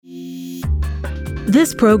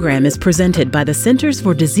This program is presented by the Centers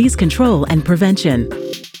for Disease Control and Prevention.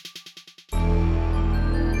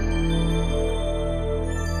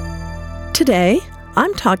 Today,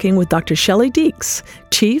 I'm talking with Dr. Shelley Deeks,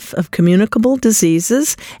 Chief of Communicable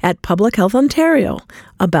Diseases at Public Health Ontario,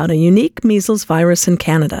 about a unique measles virus in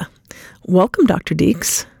Canada. Welcome, Dr.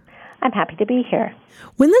 Deeks. I'm happy to be here.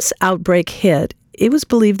 When this outbreak hit, it was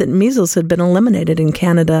believed that measles had been eliminated in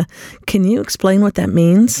Canada. Can you explain what that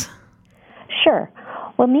means? Sure.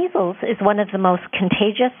 Well, measles is one of the most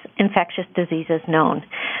contagious infectious diseases known.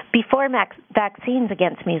 Before vaccines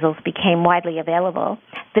against measles became widely available,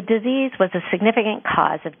 the disease was a significant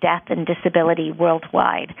cause of death and disability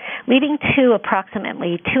worldwide, leading to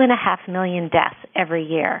approximately 2.5 million deaths every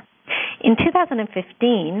year. In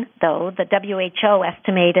 2015, though, the WHO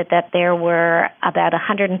estimated that there were about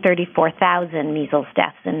 134,000 measles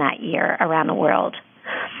deaths in that year around the world.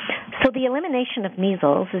 So the elimination of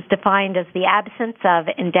measles is defined as the absence of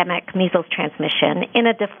endemic measles transmission in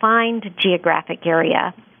a defined geographic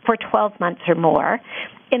area for 12 months or more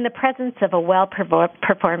in the presence of a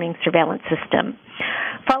well-performing surveillance system.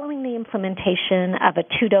 Following the implementation of a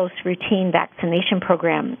 2-dose routine vaccination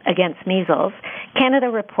program against measles, Canada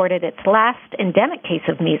reported its last endemic case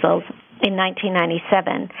of measles in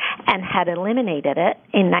 1997 and had eliminated it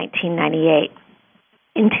in 1998.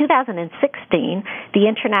 In 2016, the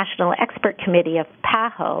International Expert Committee of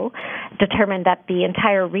PAHO determined that the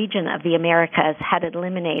entire region of the Americas had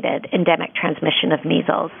eliminated endemic transmission of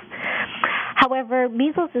measles. However,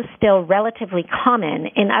 measles is still relatively common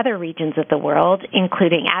in other regions of the world,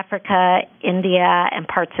 including Africa, India, and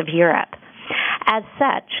parts of Europe. As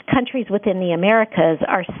such, countries within the Americas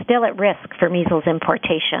are still at risk for measles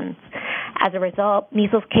importations. As a result,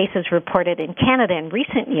 measles cases reported in Canada in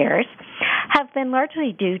recent years have been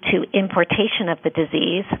largely due to importation of the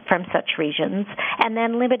disease from such regions and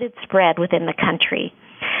then limited spread within the country.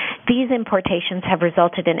 These importations have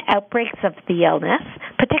resulted in outbreaks of the illness,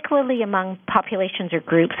 particularly among populations or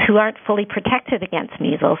groups who aren't fully protected against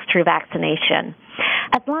measles through vaccination.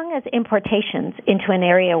 As long as importations into an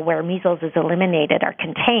area where measles is eliminated are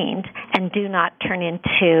contained and do not turn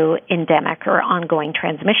into endemic or ongoing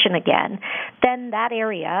transmission again, then that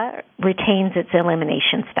area retains its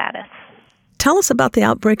elimination status. Tell us about the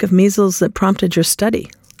outbreak of measles that prompted your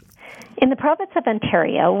study. In the province of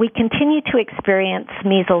Ontario, we continue to experience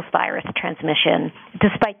measles virus transmission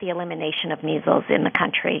despite the elimination of measles in the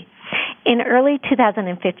country. In early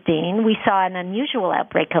 2015, we saw an unusual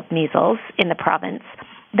outbreak of measles in the province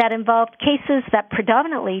that involved cases that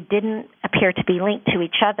predominantly didn't appear to be linked to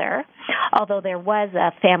each other, although there was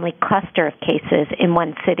a family cluster of cases in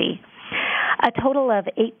one city. A total of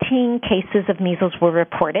 18 cases of measles were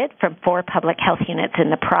reported from 4 public health units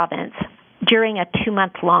in the province during a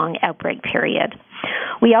 2-month-long outbreak period.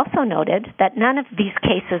 We also noted that none of these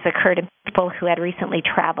cases occurred in people who had recently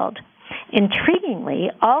traveled. Intriguingly,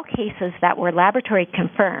 all cases that were laboratory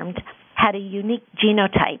confirmed had a unique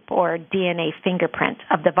genotype or DNA fingerprint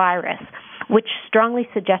of the virus, which strongly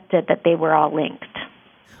suggested that they were all linked.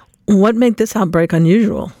 What made this outbreak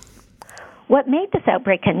unusual? What made this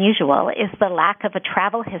outbreak unusual is the lack of a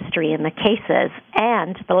travel history in the cases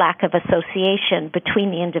and the lack of association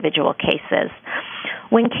between the individual cases.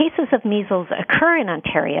 When cases of measles occur in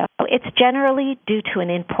Ontario, it's generally due to an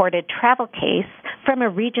imported travel case from a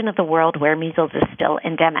region of the world where measles is still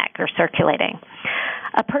endemic or circulating.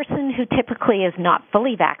 A person who typically is not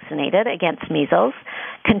fully vaccinated against measles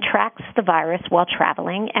contracts the virus while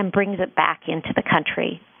traveling and brings it back into the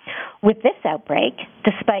country. With this outbreak,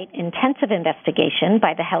 despite intensive investigation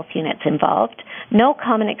by the health units involved, no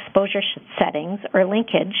common exposure settings or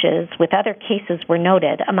linkages with other cases were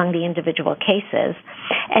noted among the individual cases,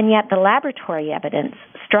 and yet the laboratory evidence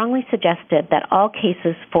strongly suggested that all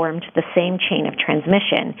cases formed the same chain of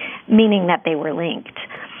transmission, meaning that they were linked.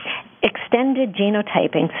 Extended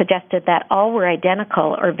genotyping suggested that all were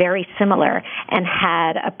identical or very similar and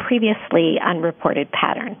had a previously unreported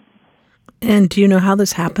pattern. And do you know how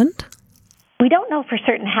this happened? We don't know for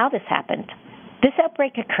certain how this happened. This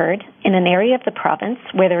outbreak occurred in an area of the province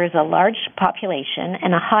where there is a large population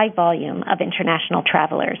and a high volume of international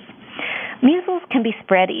travelers. Measles can be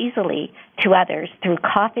spread easily to others through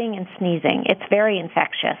coughing and sneezing. It's very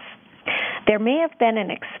infectious. There may have been an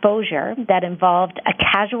exposure that involved a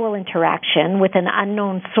casual interaction with an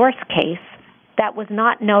unknown source case that was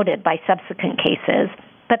not noted by subsequent cases,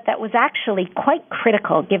 but that was actually quite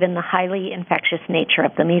critical given the highly infectious nature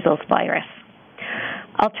of the measles virus.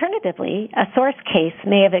 Alternatively, a source case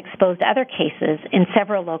may have exposed other cases in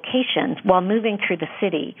several locations while moving through the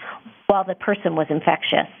city while the person was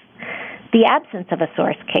infectious. The absence of a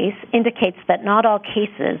source case indicates that not all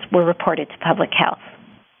cases were reported to public health.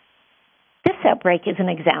 This outbreak is an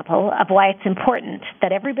example of why it's important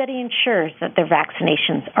that everybody ensures that their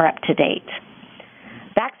vaccinations are up to date.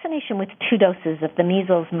 Vaccination with 2 doses of the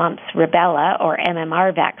measles, mumps, rubella, or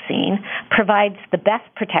MMR vaccine provides the best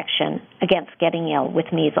protection against getting ill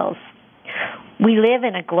with measles. We live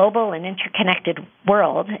in a global and interconnected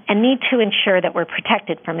world and need to ensure that we're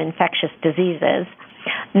protected from infectious diseases,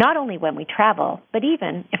 not only when we travel, but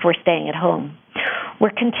even if we're staying at home.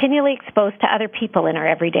 We're continually exposed to other people in our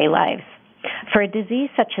everyday lives. For a disease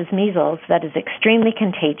such as measles that is extremely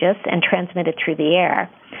contagious and transmitted through the air,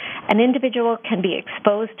 an individual can be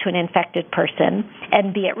exposed to an infected person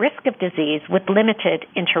and be at risk of disease with limited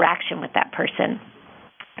interaction with that person.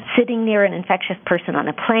 Sitting near an infectious person on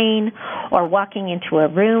a plane or walking into a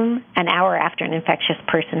room an hour after an infectious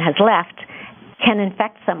person has left can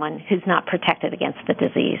infect someone who's not protected against the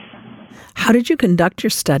disease. How did you conduct your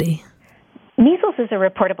study? Measles is a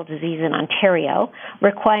reportable disease in Ontario,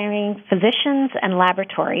 requiring physicians and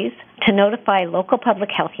laboratories to notify local public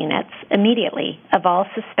health units immediately of all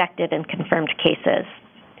suspected and confirmed cases.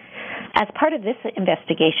 As part of this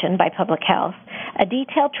investigation by public health, a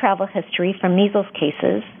detailed travel history from measles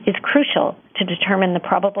cases is crucial to determine the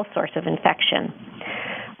probable source of infection.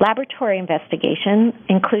 Laboratory investigation,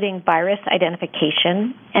 including virus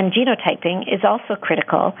identification and genotyping, is also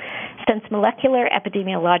critical, since molecular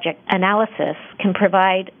epidemiologic analysis can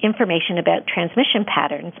provide information about transmission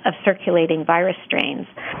patterns of circulating virus strains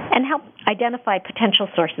and help identify potential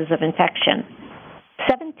sources of infection.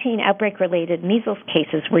 17 outbreak-related measles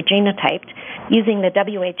cases were genotyped using the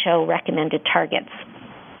WHO recommended targets.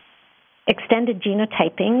 Extended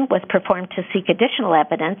genotyping was performed to seek additional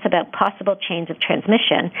evidence about possible chains of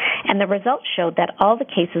transmission, and the results showed that all the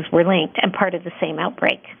cases were linked and part of the same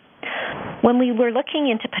outbreak. When we were looking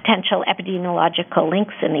into potential epidemiological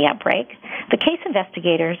links in the outbreak, the case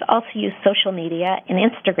investigators also used social media and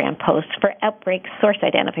Instagram posts for outbreak source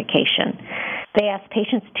identification. They asked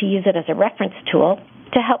patients to use it as a reference tool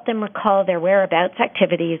to help them recall their whereabouts,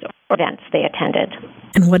 activities, or events they attended.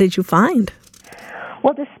 And what did you find?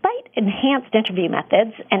 Well, despite enhanced interview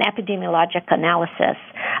methods and epidemiologic analysis,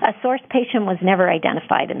 a source patient was never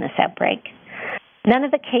identified in this outbreak. None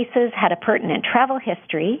of the cases had a pertinent travel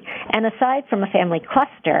history, and aside from a family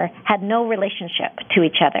cluster, had no relationship to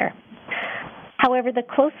each other. However, the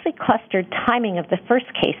closely clustered timing of the first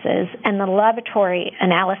cases and the laboratory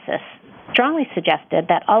analysis strongly suggested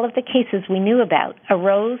that all of the cases we knew about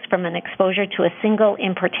arose from an exposure to a single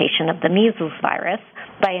importation of the measles virus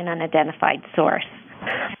by an unidentified source.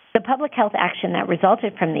 The public health action that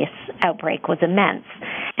resulted from this outbreak was immense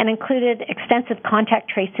and included extensive contact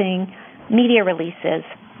tracing, media releases,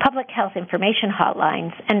 public health information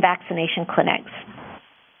hotlines, and vaccination clinics.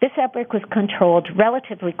 This outbreak was controlled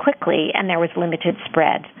relatively quickly, and there was limited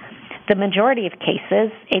spread. The majority of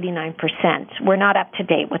cases, 89%, were not up to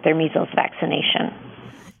date with their measles vaccination.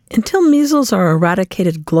 Until measles are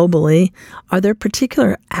eradicated globally, are there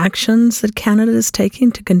particular actions that Canada is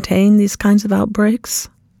taking to contain these kinds of outbreaks?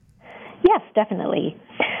 Yes, definitely.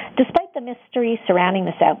 Despite the mystery surrounding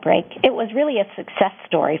this outbreak, it was really a success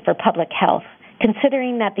story for public health,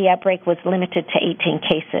 considering that the outbreak was limited to 18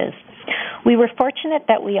 cases. We were fortunate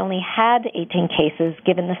that we only had 18 cases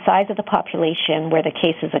given the size of the population where the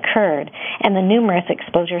cases occurred and the numerous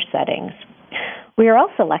exposure settings. We are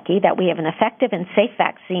also lucky that we have an effective and safe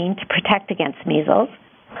vaccine to protect against measles,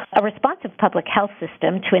 a responsive public health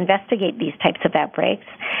system to investigate these types of outbreaks,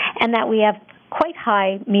 and that we have quite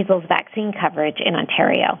high measles vaccine coverage in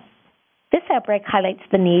Ontario. This outbreak highlights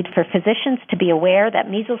the need for physicians to be aware that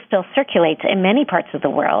measles still circulates in many parts of the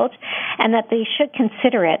world and that they should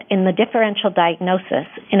consider it in the differential diagnosis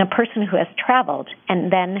in a person who has traveled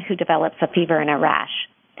and then who develops a fever and a rash.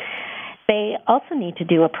 They also need to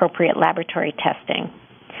do appropriate laboratory testing.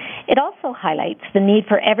 It also highlights the need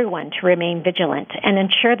for everyone to remain vigilant and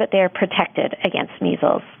ensure that they are protected against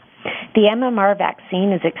measles. The MMR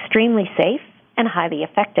vaccine is extremely safe and highly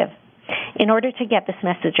effective. In order to get this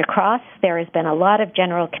message across, there has been a lot of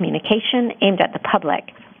general communication aimed at the public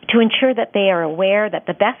to ensure that they are aware that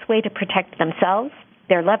the best way to protect themselves,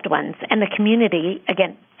 their loved ones, and the community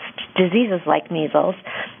against diseases like measles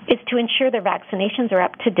is to ensure their vaccinations are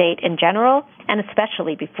up to date in general and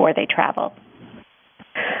especially before they travel.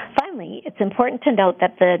 Finally, it's important to note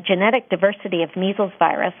that the genetic diversity of measles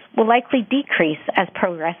virus will likely decrease as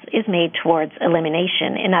progress is made towards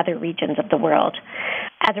elimination in other regions of the world.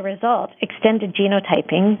 As a result, extended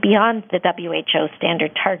genotyping beyond the WHO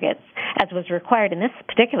standard targets, as was required in this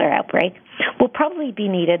particular outbreak, will probably be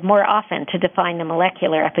needed more often to define the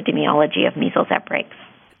molecular epidemiology of measles outbreaks.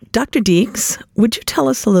 Dr. Deeks, would you tell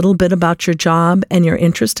us a little bit about your job and your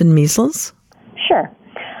interest in measles? Sure.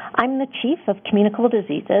 I'm the Chief of Communicable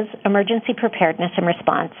Diseases, Emergency Preparedness and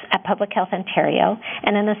Response at Public Health Ontario,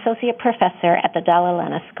 and an Associate Professor at the Dalla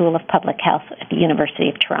Lana School of Public Health at the University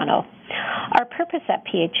of Toronto. Our purpose at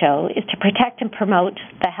PHO is to protect and promote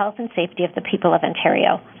the health and safety of the people of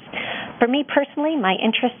Ontario. For me personally, my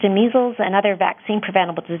interest in measles and other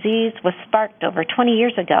vaccine-preventable disease was sparked over 20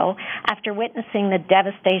 years ago after witnessing the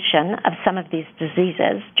devastation of some of these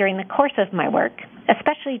diseases during the course of my work,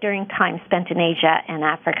 especially during time spent in Asia and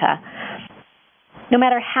Africa. No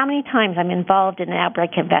matter how many times I'm involved in an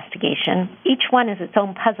outbreak investigation, each one is its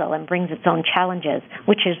own puzzle and brings its own challenges,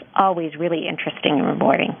 which is always really interesting and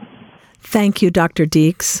rewarding. Thank you, Dr.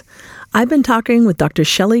 Deeks. I've been talking with Dr.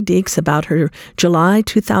 Shelley Deeks about her July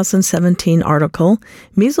 2017 article,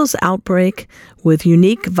 Measles Outbreak with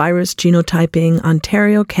Unique Virus Genotyping,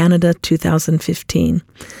 Ontario, Canada, 2015.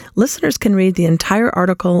 Listeners can read the entire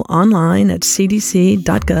article online at cdc.gov/EID.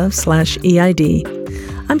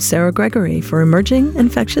 I'm Sarah Gregory for Emerging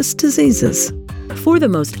Infectious Diseases. For the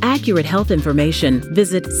most accurate health information,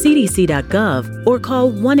 visit cdc.gov or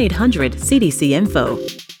call 1-800-CDC-INFO.